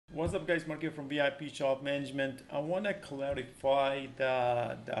What's up, guys? Mark here from VIP Shop Management. I want to clarify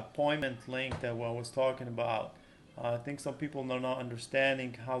the appointment link that I was talking about. I think some people are not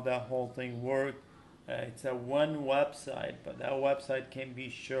understanding how that whole thing works. It's a one website, but that website can be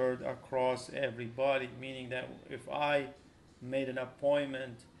shared across everybody, meaning that if I made an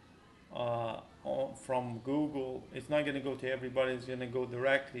appointment from Google, it's not going to go to everybody, it's going to go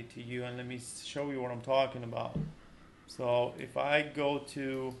directly to you. And let me show you what I'm talking about. So if I go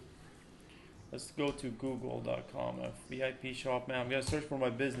to, let's go to google.com, VIP shop man. I'm going to search for my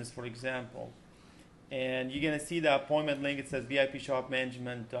business, for example. And you're going to see the appointment link. It says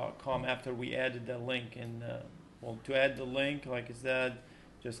VIPshopmanagement.com after we added the link. And well, to add the link, like I said,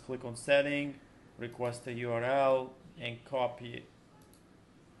 just click on setting, request a URL, and copy it.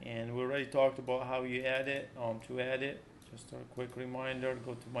 And we already talked about how you add it. To add it, just a quick reminder,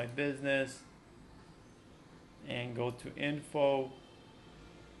 go to my business and go to info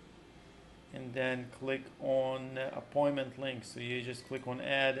and then click on appointment link. So you just click on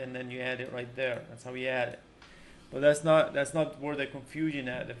add and then you add it right there. That's how you add it. But that's not where the confusion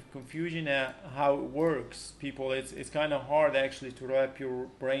at. The confusion at how it works, people, it's kind of hard actually to wrap your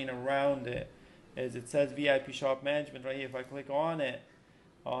brain around it. As it says VIP shop management right here, if I click on it,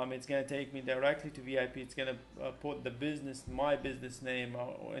 it's going to take me directly to VIP. It's going to put the business, my business name.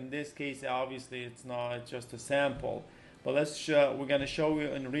 In this case, obviously, it's not, it's just a sample. But we're going to show you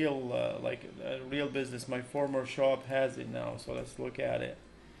in real, like a real business. My former shop has it now, so let's look at it.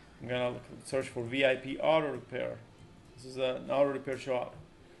 I'm going to search for VIP auto repair. This is an auto repair shop.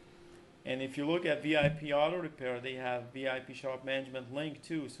 And if you look at VIP auto repair, they have VIP shop management link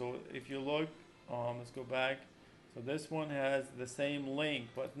too. So if you look, let's go back. So this one has the same link,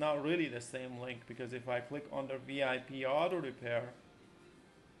 but not really the same link, because if I click under VIP Auto Repair,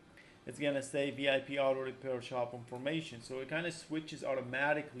 it's going to say VIP Auto Repair shop information. So it kind of switches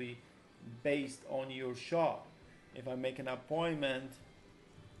automatically based on your shop. If I make an appointment,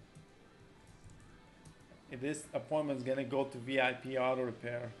 if this appointment is going to go to VIP Auto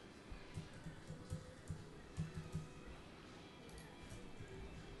Repair.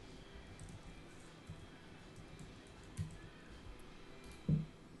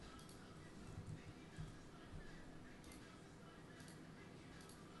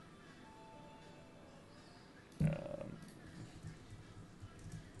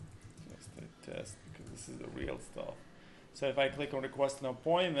 Test, because this is the real stuff. So if I click on request an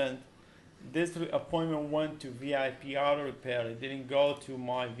appointment, this appointment went to VIP auto repair. It didn't go to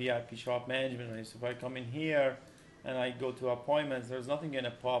my VIP shop management. Right? So if I come in here and I go to appointments, there's nothing going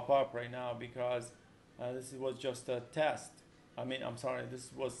to pop up right now because this was just a test. I'm sorry,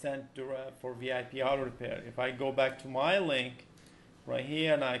 this was sent for VIP auto repair. If I go back to my link right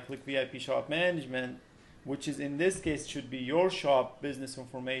here and I click VIP shop management, which is in this case should be your shop business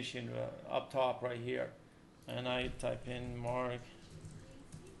information up top right here, and I type in Mark.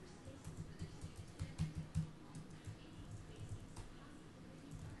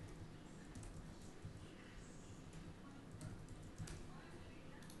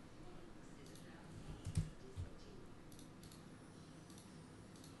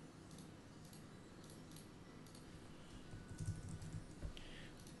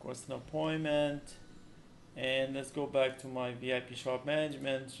 Request an appointment. And let's go back to my VIP shop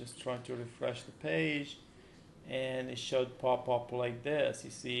management, just trying to refresh the page, and it should pop up like this.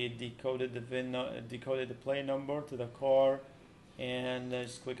 You see it decoded the decoded the plate number to the car, and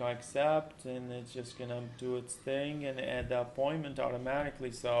just click on accept, and it's just gonna do its thing and add the appointment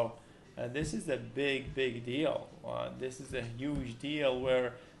automatically. So this is a big deal. This is a huge deal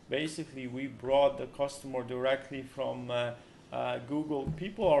where basically we brought the customer directly from Google.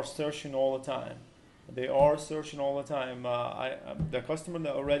 People are searching all the time. They are searching all the time. The customer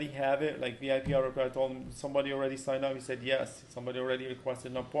that already have it, like VIP auto repair, I told him somebody already signed up. He said yes. Somebody already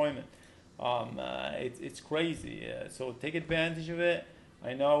requested an appointment. It's crazy. So take advantage of it.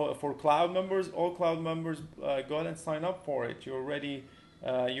 I know for cloud members, all cloud members, go ahead and sign up for it. You already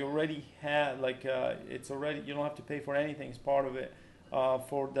have it's already, you don't have to pay for anything. It's part of it.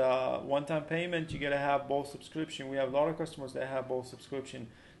 For the one-time payment, you gotta have both subscription. We have a lot of customers that have both subscription.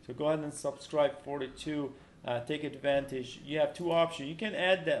 So go ahead and subscribe for it too. Take advantage. You have two options. You can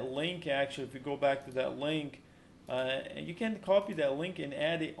add that link actually. If you go back to that link, you can copy that link and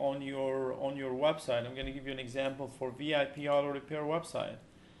add it on your website. I'm going to give you an example for VIP Auto Repair website.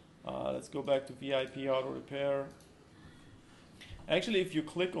 Let's go back to VIP Auto Repair. Actually, if you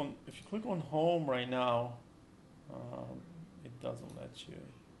click on home right now, it doesn't let you.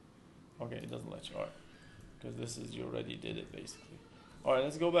 Okay, it doesn't let you. All right, because this is, you already did it basically. All right,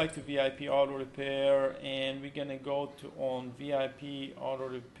 let's go back to VIP Auto Repair, and we're gonna go to on VIP Auto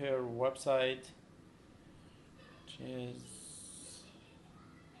Repair website, which is,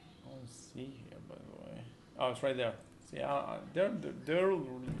 I don't see here, by the way. Oh, it's right there. See,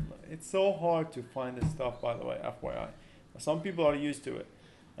 it's so hard to find this stuff, by the way, FYI. Some people are used to it.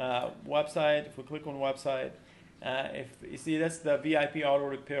 Website, if we click on website, if you see, that's the VIP Auto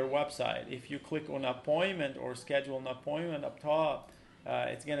Repair website. If you click on appointment or schedule an appointment up top,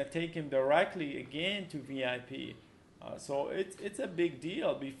 it's gonna take him directly again to VIP. So it's a big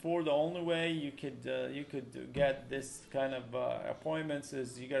deal. Before, the only way you could get this kind of appointments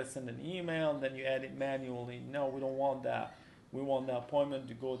is you gotta send an email and then you add it manually. No, we don't want that. We want the appointment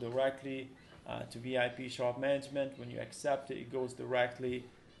to go directly to VIP Shop Management. When you accept it, it goes directly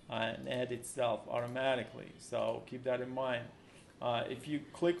and add itself automatically. So keep that in mind. If you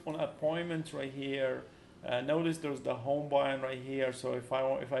click on appointments right here, notice there's the home button right here. So if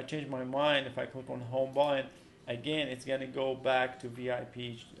I change my mind, if I click on home button, again it's going to go back to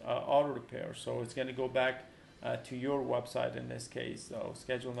VIP Auto Repair. So it's going to go back to your website in this case. So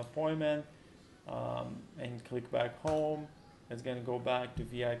schedule an appointment and click back home. It's going to go back to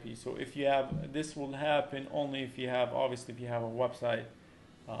VIP. So if you have, this will happen only if you have, obviously if you have a website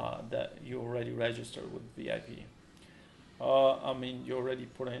that you already registered with VIP. You already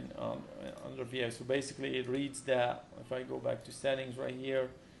put in under VIP. So basically it reads that. If I go back to settings right here,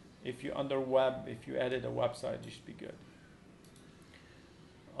 if you under web, if you added a website, you should be good.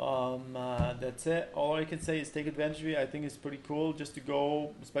 That's it. All I can say is take advantage of it. I think it's pretty cool just to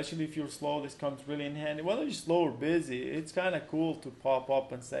go, especially if you're slow. This comes really in handy. Whether you're slow or busy, it's kind of cool to pop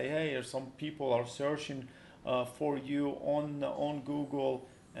up and say, hey, there's some people are searching for you on Google,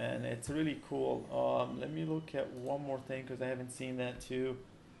 and it's really cool. Let me look at one more thing because I haven't seen that too.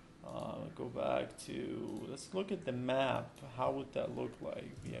 Go back to, let's look at the map. How would that look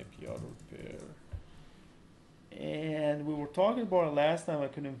like? VIP Auto Repair. And we were talking about it last time. I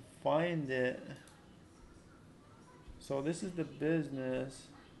couldn't find it. So this is the business.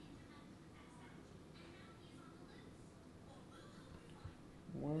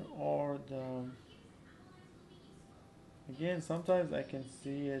 Where are the? Again, sometimes I can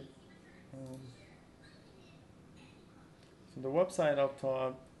see it. So the website up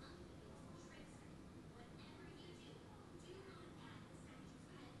top.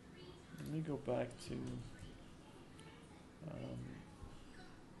 Let me go back to.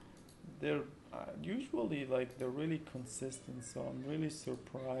 They're usually like they're really consistent, so I'm really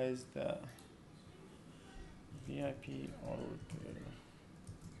surprised that VIP Auto Repair.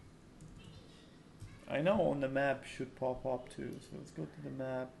 I know on the map should pop up too, so let's go to the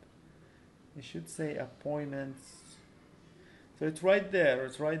map. It should say appointments. So it's right there.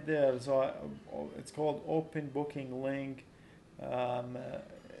 It's right there. So it's called Open Booking Link. I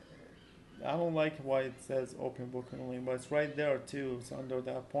don't like why it says Open Booking Link, but it's right there too. It's under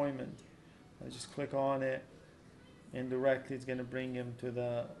the appointment. I just click on it, and directly it's going to bring him to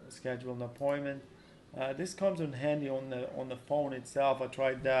the scheduled appointment. This comes in handy on the phone itself. I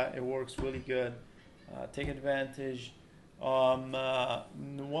tried that; it works really good. Take advantage. One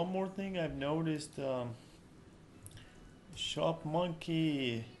more thing I've noticed: Shop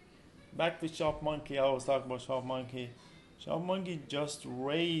Monkey. Back to Shop Monkey. I was talking about Shop Monkey. Shop Monkey just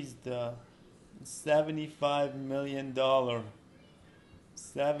raised $75 million.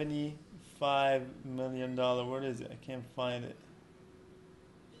 $75 million. Where is it? I can't find it.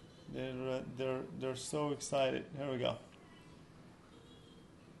 They're so excited. Here we go.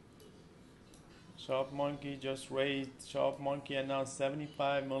 Shop Monkey just raised. Shop Monkey announced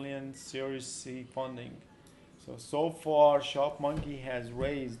 75 million Series C funding. So far, Shop Monkey has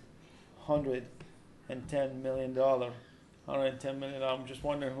raised $110 million. $110 million. I'm just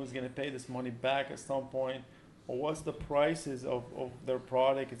wondering who's going to pay this money back at some point, or what's the prices of their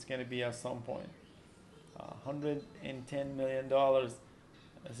product it's going to be at some point. $110 million.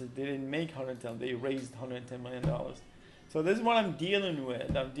 They didn't make 110. They raised $110 million. So this is what I'm dealing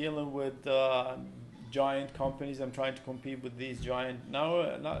with. I'm dealing with giant companies. I'm trying to compete with these giant.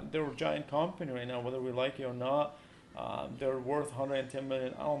 They're a giant company right now, whether we like it or not. They're worth 110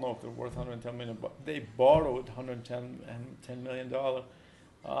 million. I don't know if they're worth 110 million, but they borrowed 110 million dollars.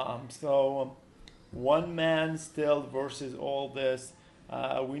 One man still versus all this.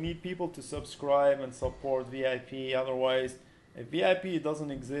 We need people to subscribe and support VIP. Otherwise, if VIP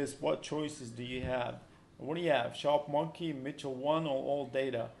doesn't exist, what choices do you have? What do you have? Shop Monkey, Mitchell One, or All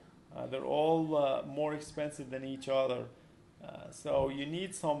Data? They're all more expensive than each other. So you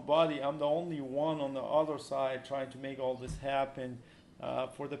need somebody. I'm the only one on the other side trying to make all this happen.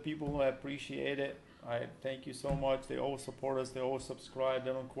 For the people who appreciate it, I thank you so much. They always support us. They always subscribe.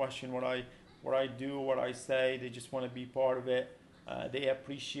 They don't question what I do, what I say. They just want to be part of it. They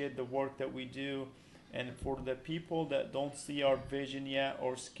appreciate the work that we do. And for the people that don't see our vision yet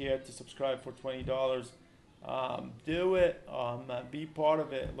or scared to subscribe for $20, do it. Be part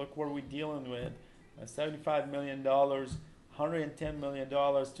of it. Look what we're dealing with. $75 million, $110 million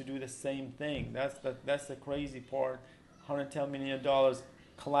to do the same thing. That's the crazy part. $110 million,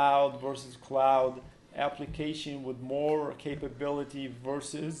 cloud versus cloud application with more capability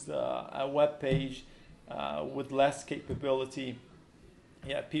versus a web page with less capability.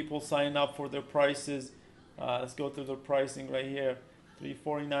 Yeah, people sign up for their prices. Let's go through the pricing right here.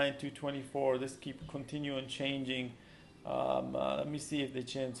 349, 224. This keep continuing changing. Let me see if they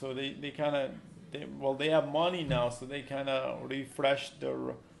change. So they kind of they have money now, so they kind of refresh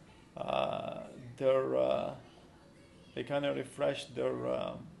their they kind of refreshed their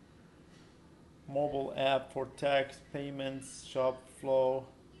mobile app for text payments, shop flow,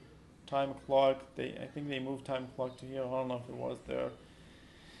 time clock. I think they moved time clock to here. I don't know if it was there.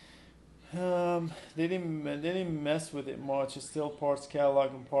 They didn't mess with it much. It's still parts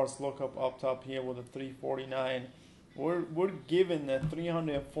catalog and parts lookup up top here with a 349. We're given a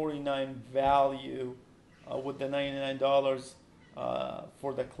 349 value with the $99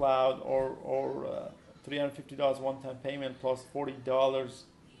 for the cloud or $350 one-time payment plus $40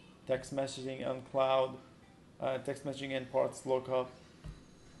 text messaging and cloud, text messaging and parts lookup.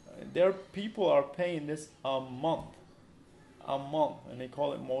 There people are paying this a month, and they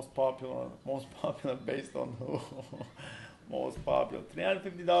call it most popular based on who. Most popular,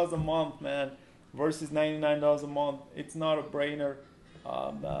 $350 a month, man, versus $99 a month. It's not a brainer.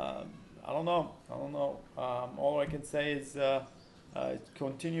 I don't know. All I can say is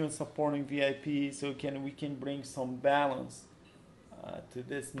continue supporting VIP so we can bring some balance to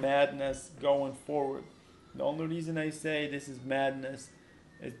this madness going forward. The only reason I say this is madness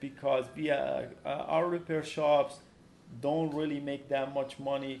is because our repair shops don't really make that much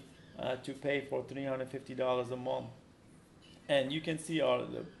money to pay for $350 a month. And you can see our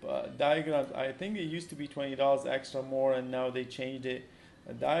diagrams. I think it used to be $20 extra more, and now they changed it.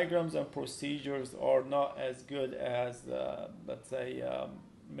 Diagrams and procedures are not as good as, let's say,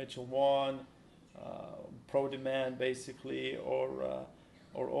 Mitchell 1, Pro Demand, basically, or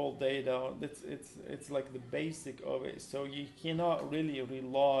all data. It's like the basic of it. So you cannot really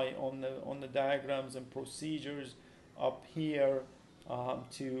rely on the diagrams and procedures up here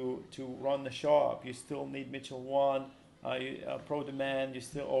to run the shop. You still need Mitchell 1, Pro Demand. You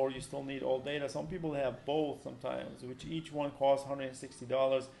still need all data. Some people have both sometimes, which each one costs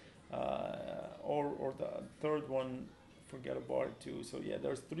 $160, or the third one, forget about it too. So yeah,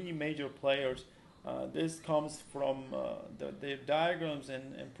 there's three major players. This comes from the diagrams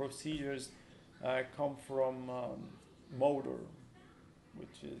and procedures come from Motor,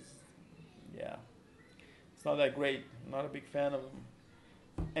 which is, yeah, it's not that great. I'm not a big fan of them.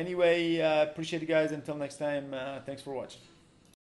 Anyway, appreciate you guys. Until next time, thanks for watching.